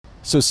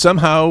So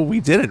somehow we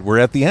did it. We're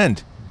at the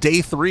end.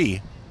 Day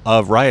 3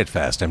 of Riot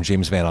Fest. I'm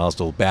James Van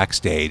Osdol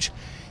backstage.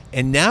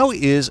 And now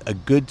is a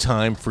good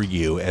time for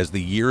you, as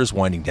the year is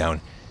winding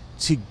down,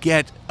 to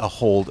get a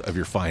hold of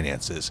your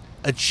finances.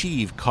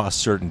 Achieve cost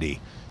certainty.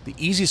 The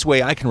easiest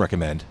way I can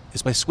recommend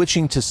is by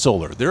switching to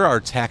solar. There are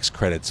tax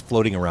credits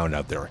floating around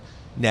out there.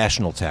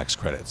 National tax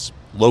credits,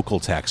 local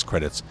tax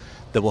credits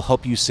that will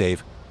help you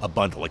save a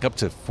bundle, like up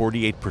to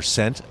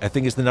 48%, I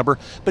think is the number.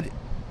 But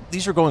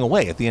these are going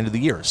away at the end of the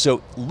year.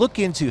 So look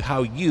into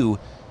how you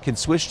can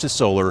switch to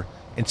solar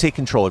and take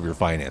control of your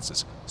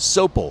finances.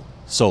 Sopel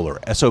Solar,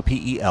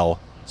 S-O-P-E-L,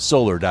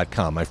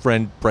 solar.com. My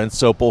friend Brent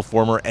Sopel,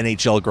 former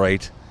NHL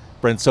great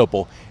Brent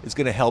Sopel, is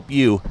going to help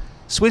you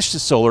switch to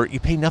solar. You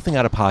pay nothing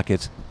out of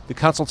pocket. The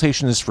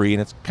consultation is free,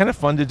 and it's kind of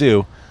fun to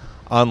do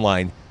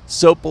online.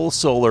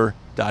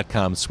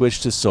 Sopelsolar.com. Switch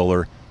to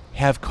solar.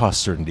 Have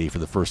cost certainty for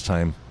the first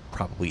time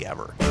probably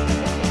ever.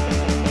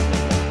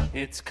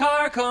 It's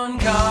car con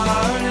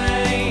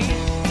carne.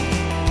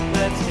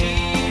 Let's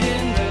eat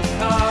in the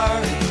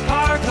car. It's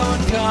car con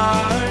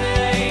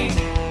carne.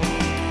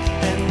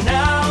 And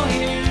now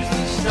here's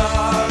the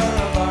star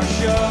of our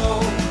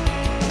show,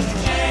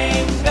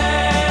 James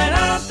Van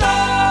Osdol.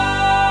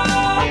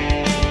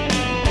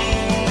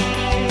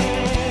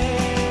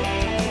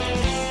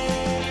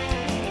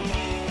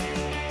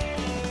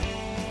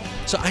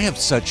 So I have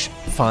such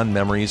fond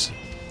memories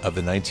of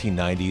the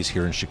 1990s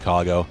here in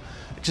Chicago.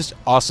 Just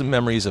awesome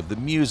memories of the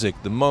music,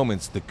 the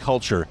moments, the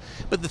culture.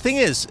 But the thing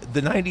is,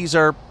 the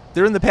 90s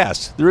they're in the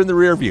past. They're in the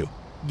rear view.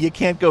 You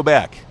can't go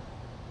back.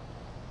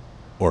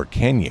 Or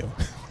can you?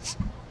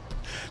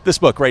 This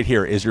book right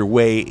here is your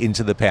way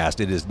into the past.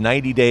 It is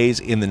 90 Days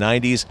in the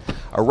 90s,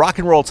 a rock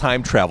and roll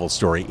time travel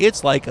story.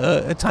 It's like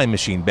a time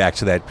machine back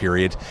to that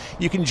period.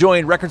 You can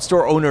join record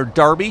store owner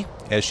Darby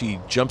as she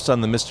jumps on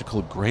the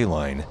mystical Gray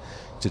Line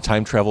to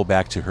time travel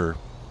back to her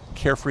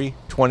carefree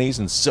 20s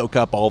and soak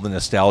up all the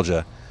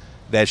nostalgia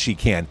that she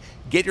can.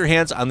 Get your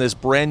hands on this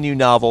brand new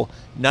novel,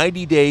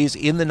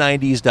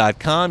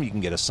 90daysinthe90s.com. You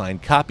can get a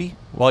signed copy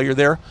while you're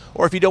there.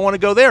 Or if you don't want to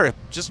go there,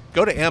 just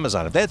go to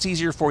Amazon. If that's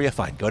easier for you,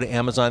 fine. Go to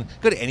Amazon.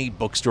 Go to any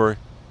bookstore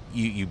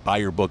you buy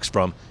your books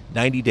from.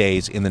 90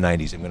 Days in the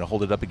 90s. I'm going to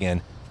hold it up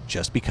again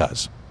just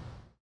because.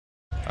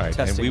 All right,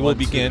 Testing, and we will 1,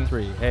 2, begin.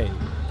 3. Hey,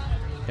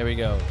 here we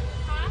go.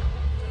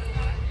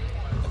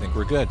 I think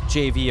we're good.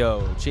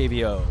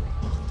 JVO.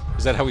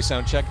 Is that how we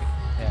sound check?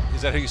 Yeah.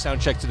 Is that how you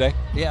sound check today?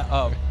 Yeah.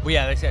 Oh, well,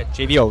 yeah. They said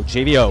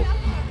JVO.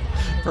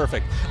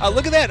 Perfect.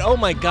 Look at that. Oh,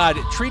 my God.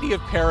 Treaty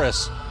of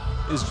Paris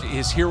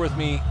is here with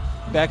me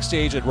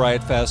backstage at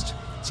Riot Fest.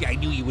 See, I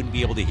knew you wouldn't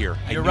be able to hear.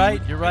 You're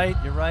right.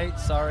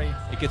 Sorry.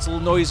 It gets a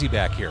little noisy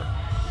back here.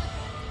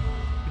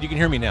 But you can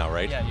hear me now,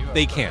 right? Yeah, you are.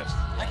 They can't.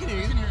 I can hear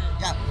you.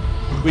 Yeah.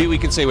 We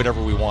can say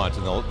whatever we want,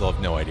 and they'll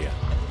have no idea.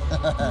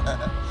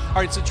 All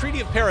right, so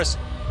Treaty of Paris.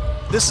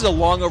 This is a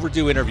long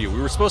overdue interview. We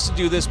were supposed to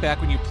do this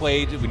back when you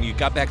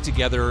got back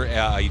together.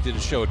 You did a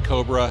show at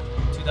Cobra.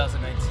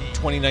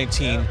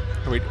 2019. Yeah.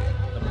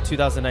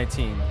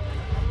 2019.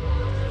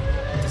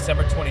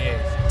 December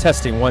 28th.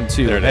 Testing 1,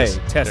 2. There it is.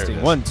 Testing There it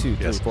is. 1, 2,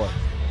 3, Yes. 4.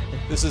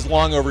 This is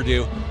long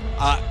overdue.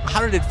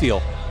 How did it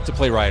feel to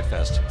play Riot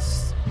Fest?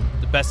 It's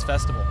the best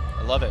festival.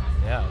 I love it.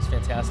 Yeah, it's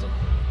fantastic.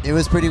 It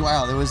was pretty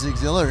wild. It was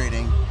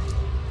exhilarating.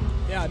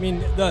 Yeah, I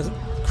mean, the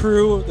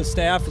crew, the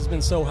staff has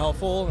been so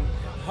helpful.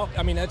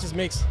 And that just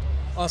makes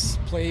us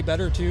play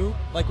better, too.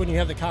 Like when you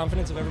have the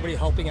confidence of everybody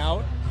helping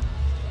out.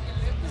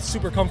 It's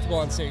super comfortable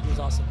on stage. It was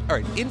awesome. All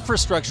right,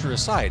 infrastructure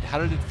aside, how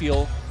did it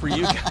feel for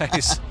you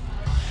guys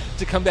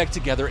to come back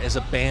together as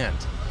a band?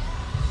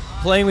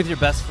 Playing with your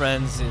best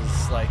friends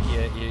is like,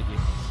 I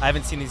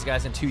haven't seen these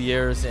guys in 2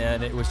 years,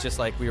 and it was just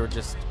like we were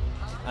just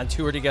on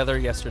tour together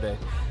yesterday,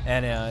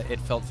 and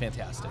it felt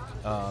fantastic.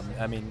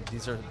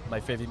 These are my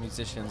favorite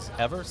musicians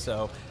ever,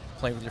 so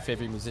playing with your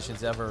favorite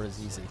musicians ever is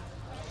easy.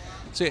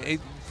 So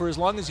for as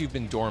long as you've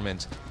been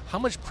dormant, how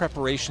much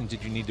preparation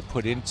did you need to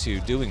put into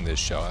doing this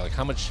show? Like,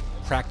 how much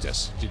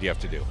practice did you have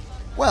to do?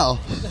 Well,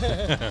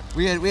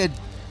 we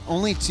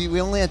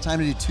only had time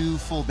to do 2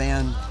 full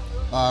band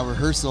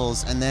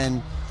rehearsals, and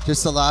then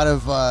just a lot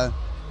of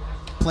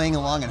playing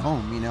along at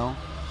home.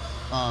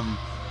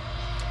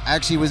 I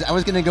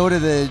was going to go to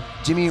the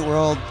Jimmy Eat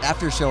World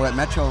after show at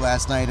Metro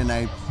last night, and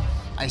I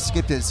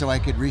skipped it so I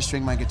could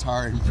restring my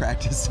guitar and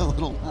practice a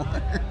little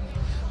more.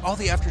 All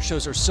the after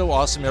shows are so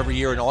awesome every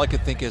year, and all I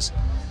could think is,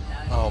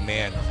 oh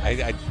man,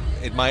 I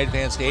at my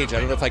advanced age, I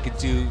don't know if I could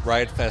do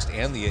Riot Fest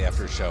and the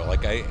after show.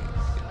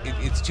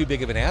 It's too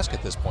big of an ask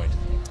at this point.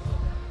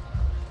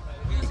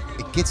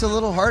 It gets a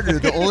little harder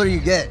the older you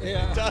get.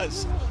 Yeah. It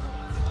does.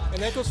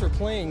 And that goes for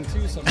playing,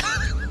 too,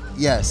 sometimes.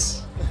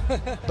 Yes.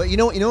 But you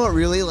know what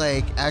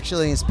really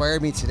actually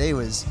inspired me today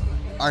was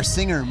our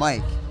singer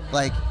Mike.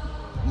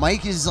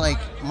 Mike is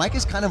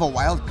kind of a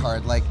wild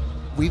card.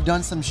 We've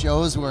done some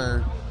shows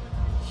where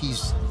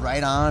he's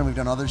right on. We've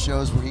done other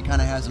shows where he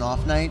kind of has an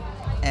off night,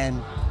 and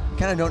you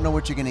kind of don't know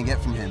what you're going to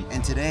get from him.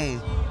 And today,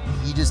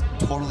 he just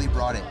totally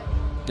brought it.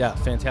 Yeah,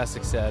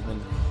 fantastic set.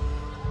 And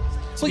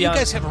Well, you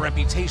guys have a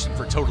reputation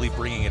for totally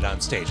bringing it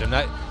on stage.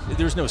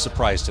 There's no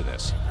surprise to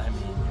this. I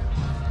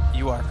mean,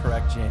 you are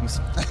correct, James.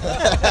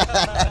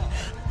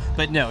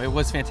 But no, it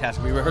was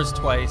fantastic. We rehearsed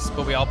twice,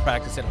 but we all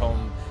practiced at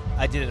home.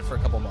 I did it for a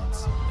couple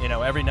months.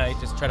 Every night,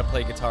 just try to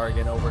play guitar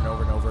again over and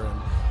over and over.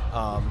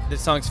 And the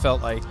songs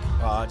felt like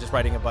just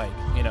riding a bike.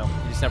 You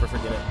just never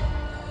forget it.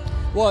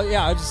 Well,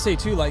 yeah, I'd just say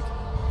too, like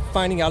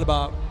finding out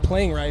about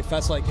playing Riot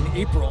Fest like in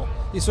April,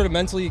 you sort of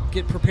mentally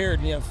get prepared,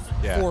 and you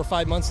have 4 or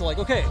 5 months to like,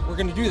 okay, we're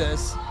going to do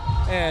this,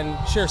 and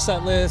share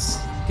set lists,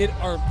 get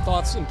our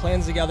thoughts and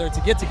plans together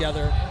to get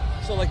together.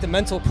 So like the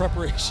mental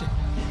preparation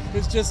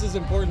is just as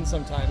important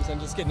sometimes than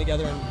just getting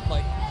together and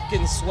like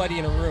getting sweaty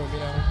in a room,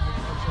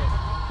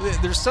 For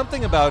sure. There's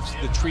something about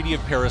the Treaty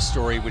of Paris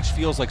story which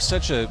feels like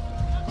such a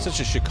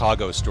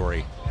Chicago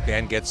story.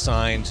 Band gets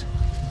signed,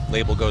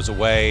 label goes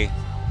away,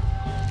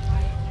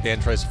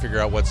 band tries to figure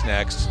out what's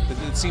next.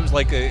 It seems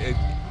like a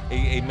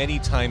many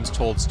times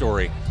told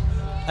story.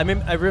 I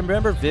mean, I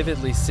remember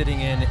vividly sitting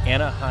in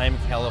Anaheim,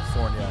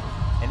 California,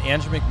 and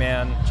Andrew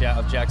McMahon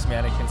of Jack's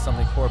Mannequin,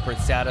 Something Corporate,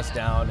 sat us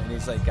down, and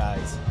he's like,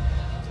 guys,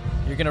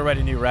 you're going to write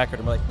a new record.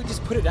 I'm like, we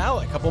just put it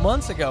out a couple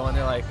months ago. And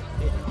they're like,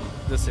 hey,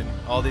 listen,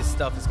 all this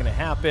stuff is going to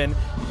happen.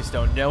 You just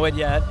don't know it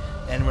yet.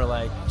 And we're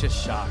like,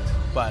 just shocked.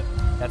 But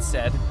that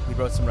said, we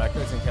wrote some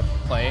records and kept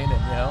playing, and,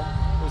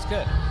 it was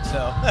good.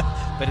 So,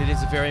 but it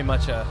is very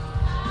much a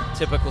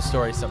typical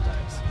story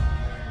sometimes.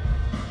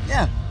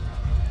 Yeah.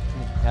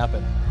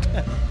 Happen.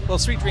 Well,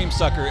 Sweet Dream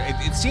Sucker,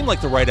 it seemed like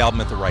the right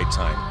album at the right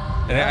time.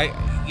 And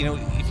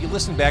if you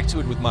listen back to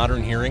it with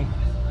modern hearing,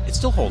 it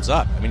still holds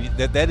up. I mean,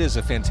 that is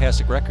a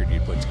fantastic record you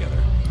put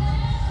together.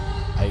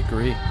 I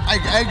agree.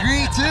 I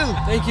agree too.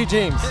 Thank you,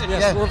 James.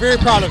 Yes, we're very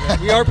proud of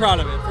it. We are proud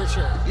of it, for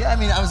sure. Yeah, I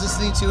mean, I was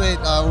listening to it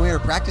when we were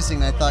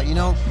practicing, and I thought,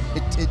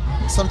 it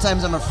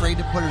sometimes I'm afraid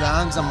to put it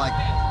on because I'm like,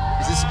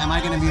 am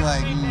I going to be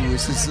like,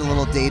 is this a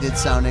little dated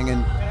sounding?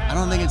 And I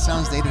don't think it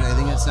sounds dated. I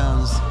think it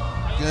sounds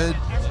good.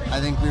 I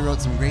think we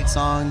wrote some great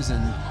songs,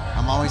 and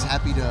I'm always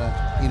happy to,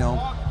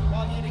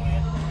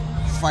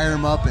 fire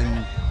them up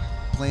and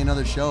play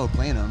another show,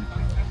 playing them.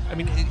 I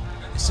mean,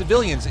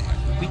 civilians,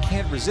 we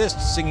can't resist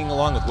singing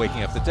along with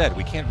Waking Up the Dead.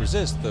 We can't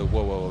resist the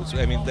whoa-whoa-whoas.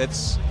 I mean,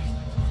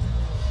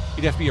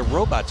 you'd have to be a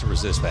robot to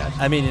resist that.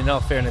 I mean, in all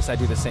fairness, I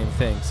do the same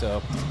thing,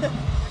 so.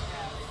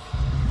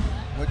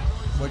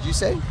 What'd you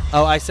say?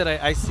 Oh, I said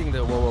I sing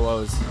the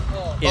whoa-whoa-whoas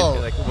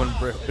like when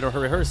we're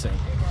rehearsing.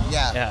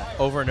 Yeah. Yeah,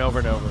 over and over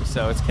and over,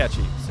 so it's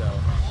catchy.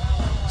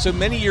 So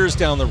many years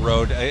down the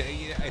road, I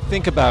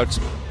think about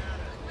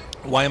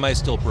Why Am I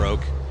Still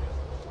Broke?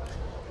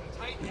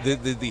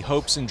 The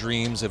hopes and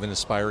dreams of an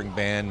aspiring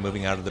band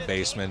moving out of the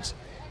basement.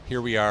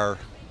 Here we are,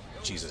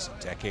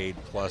 a decade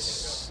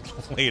plus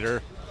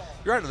later.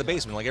 You're out of the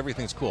basement, like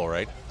everything's cool,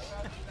 right?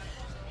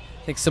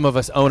 I think some of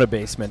us own a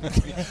basement.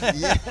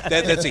 Yeah.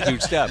 That's a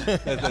huge step.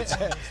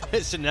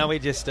 So now we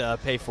just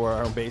pay for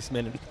our own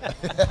basement.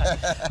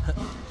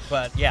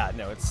 But yeah,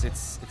 no,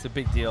 it's a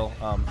big deal.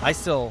 I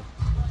still,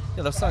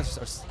 those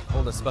songs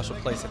hold a special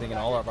place, I think, in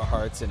all of our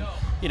hearts, and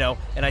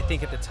and I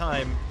think at the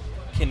time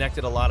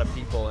connected a lot of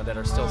people, and that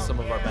are still some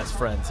of our best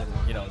friends, and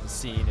the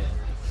scene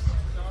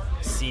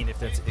if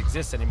that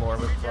exists anymore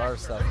for our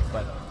stuff.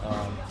 But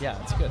yeah,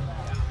 it's good.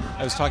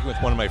 I was talking with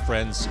one of my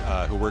friends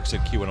who works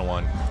at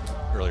Q101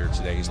 earlier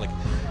today. He's like,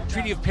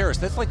 Treaty of Paris,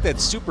 that's like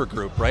that super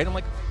group, right? I'm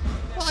like,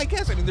 well, I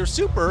guess. I mean, they're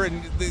super,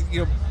 and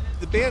the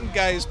band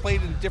guys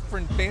played in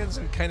different bands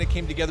and kind of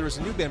came together as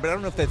a new band, but I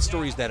don't know if that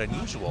story is that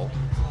unusual.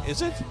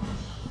 Is it?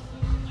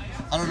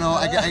 I don't know.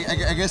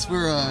 I guess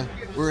we're a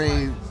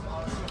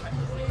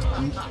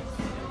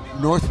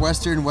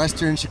northwestern,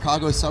 western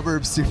Chicago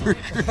suburb super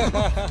group.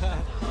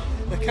 That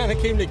kind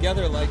of came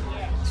together like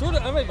sort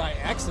of, I mean, by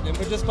accident,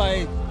 but just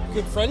by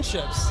good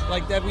friendships.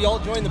 Like that, we all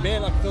joined the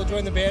band. Like Phil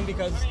joined the band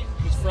because he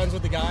was friends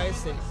with the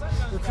guys. They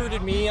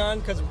recruited me on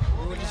because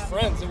we were just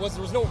friends. There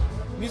was no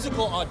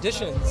musical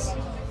auditions.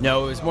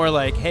 No, it was more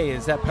like, hey,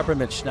 is that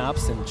peppermint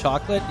schnapps and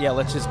chocolate? Yeah,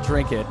 let's just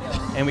drink it.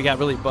 And we got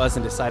really buzzed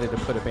and decided to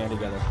put a band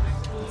together.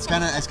 It's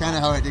kind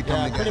of how it did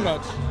come together. Pretty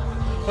much.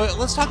 Well,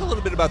 let's talk a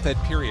little bit about that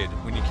period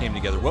when you came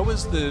together. What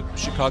was the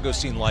Chicago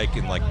scene like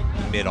in like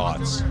the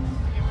mid-aughts?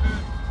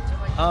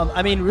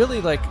 I mean,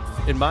 really, like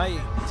in my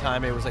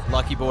time, it was like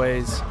Lucky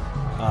Boys,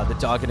 The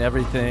Dog and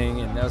Everything,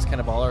 and that was kind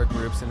of all our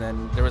groups. And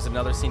then there was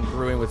another scene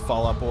brewing with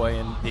Fall Out Boy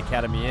and The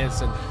Academy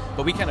Is,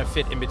 but we kind of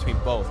fit in between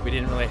both. We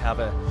didn't really have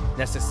a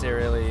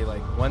necessarily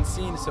like one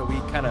scene, so we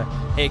kind of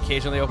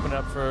occasionally open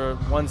up for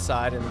one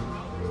side and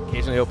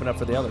occasionally open up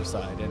for the other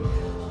side. And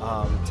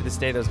to this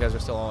day, those guys are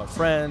still all our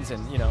friends,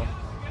 and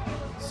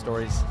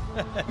stories.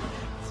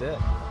 That's it.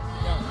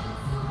 Yeah.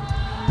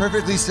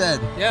 Perfectly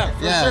said. Yeah,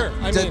 for sure.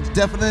 I mean,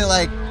 definitely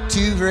like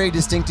two very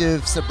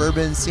distinctive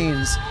suburban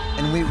scenes,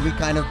 and we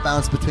kind of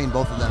bounce between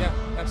both of them. yeah,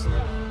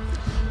 absolutely.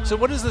 So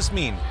what does this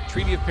mean?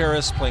 Treaty of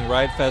Paris playing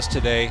Riot Fest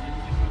today.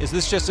 Is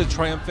this just a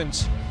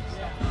triumphant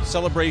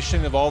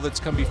celebration of all that's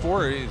come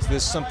before, or is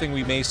this something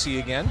we may see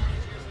again?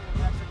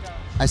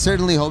 I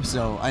certainly hope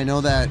so. I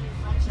know that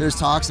there's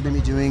talks of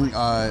maybe doing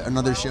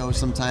another show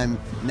sometime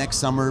next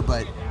summer,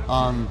 but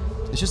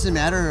it's just a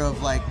matter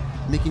of like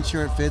making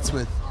sure it fits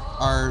with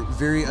our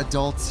very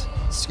adult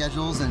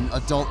schedules and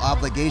adult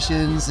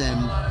obligations and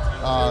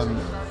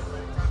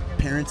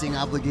parenting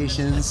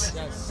obligations.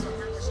 Yes.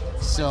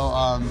 So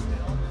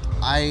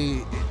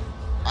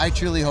I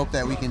truly hope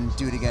that we can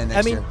do it again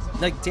next year.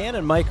 Like Dan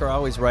and Mike are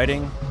always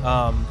writing,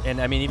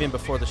 and I mean, even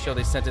before the show,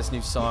 they sent us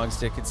new songs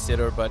to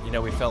consider. But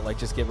we felt like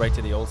just get right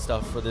to the old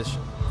stuff for this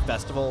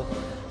festival.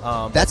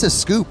 That's a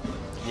scoop.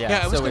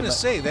 Yeah, I was going to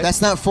say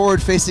That's not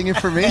forward-facing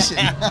information.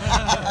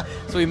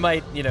 So we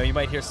might, you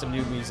might hear some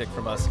new music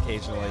from us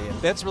occasionally.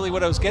 And that's really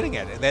what I was getting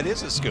at. That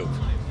is a scoop.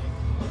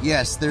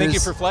 Yes, Thank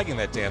you for flagging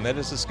that, Dan. That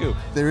is a scoop.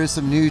 There is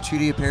some new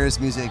Treaty of Paris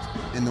music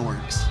in the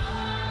works.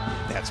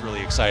 That's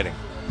really exciting.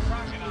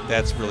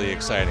 That's really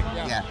exciting.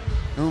 Yeah.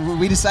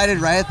 We decided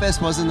Riot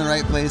Fest wasn't the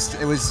right place.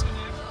 It was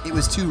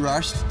too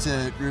rushed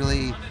to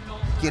really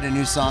get a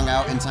new song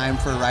out in time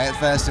for Riot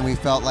Fest, and we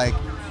felt like,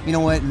 you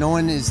know what, no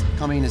one is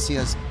coming to see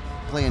us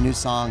play a new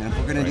song, and if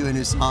we're going to do a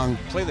new song,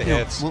 play the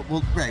hits.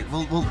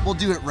 We'll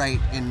do it right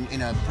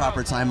in a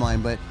proper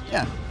timeline. But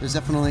yeah, there's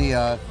definitely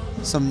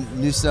some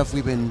new stuff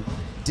we've been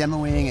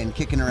demoing and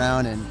kicking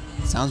around, and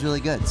it sounds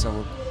really good. So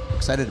we're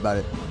excited about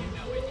it.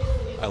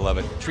 I love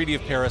it. Treaty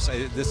of Paris.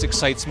 This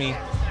excites me.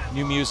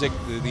 New music.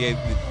 The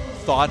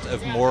thought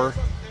of more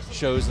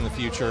shows in the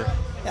future.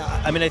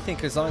 Yeah, I mean, I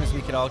think as long as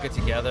we can all get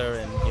together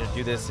and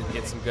do this and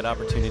get some good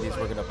opportunities,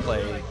 we're going to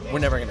play. We're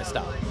never going to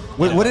stop.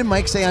 What did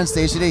Mike say on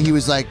stage today?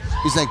 He's like,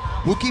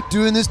 we'll keep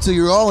doing this till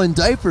you're all in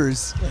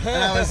diapers. And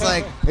I was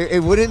like,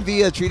 it wouldn't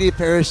be a Treaty of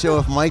Paris show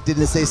if Mike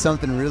didn't say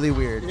something really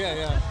weird.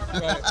 Yeah,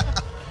 right.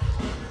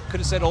 Could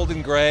have said Old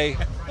and Gray.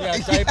 Yeah,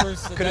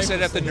 diapers. Could have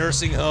said at the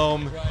nursing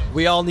home. Right.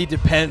 We all need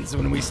Depends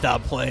when we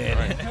stop playing.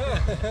 Right.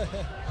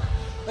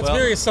 That's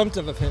very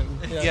assumptive of him.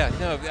 Yeah,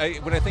 no.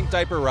 When I think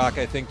diaper rock,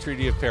 I think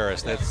Treaty of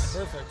Paris. That's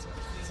perfect.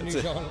 It's a new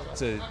genre.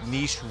 It's a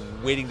niche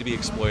waiting to be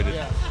exploited.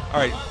 Yeah. All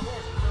right.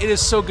 It is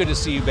so good to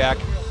see you back.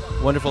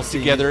 Wonderful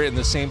seeing together in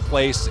the same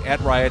place at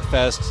Riot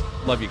Fest.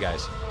 Love you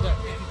guys. Yeah.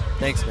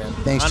 Thanks, man.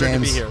 Thanks, Honored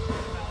James. to be here.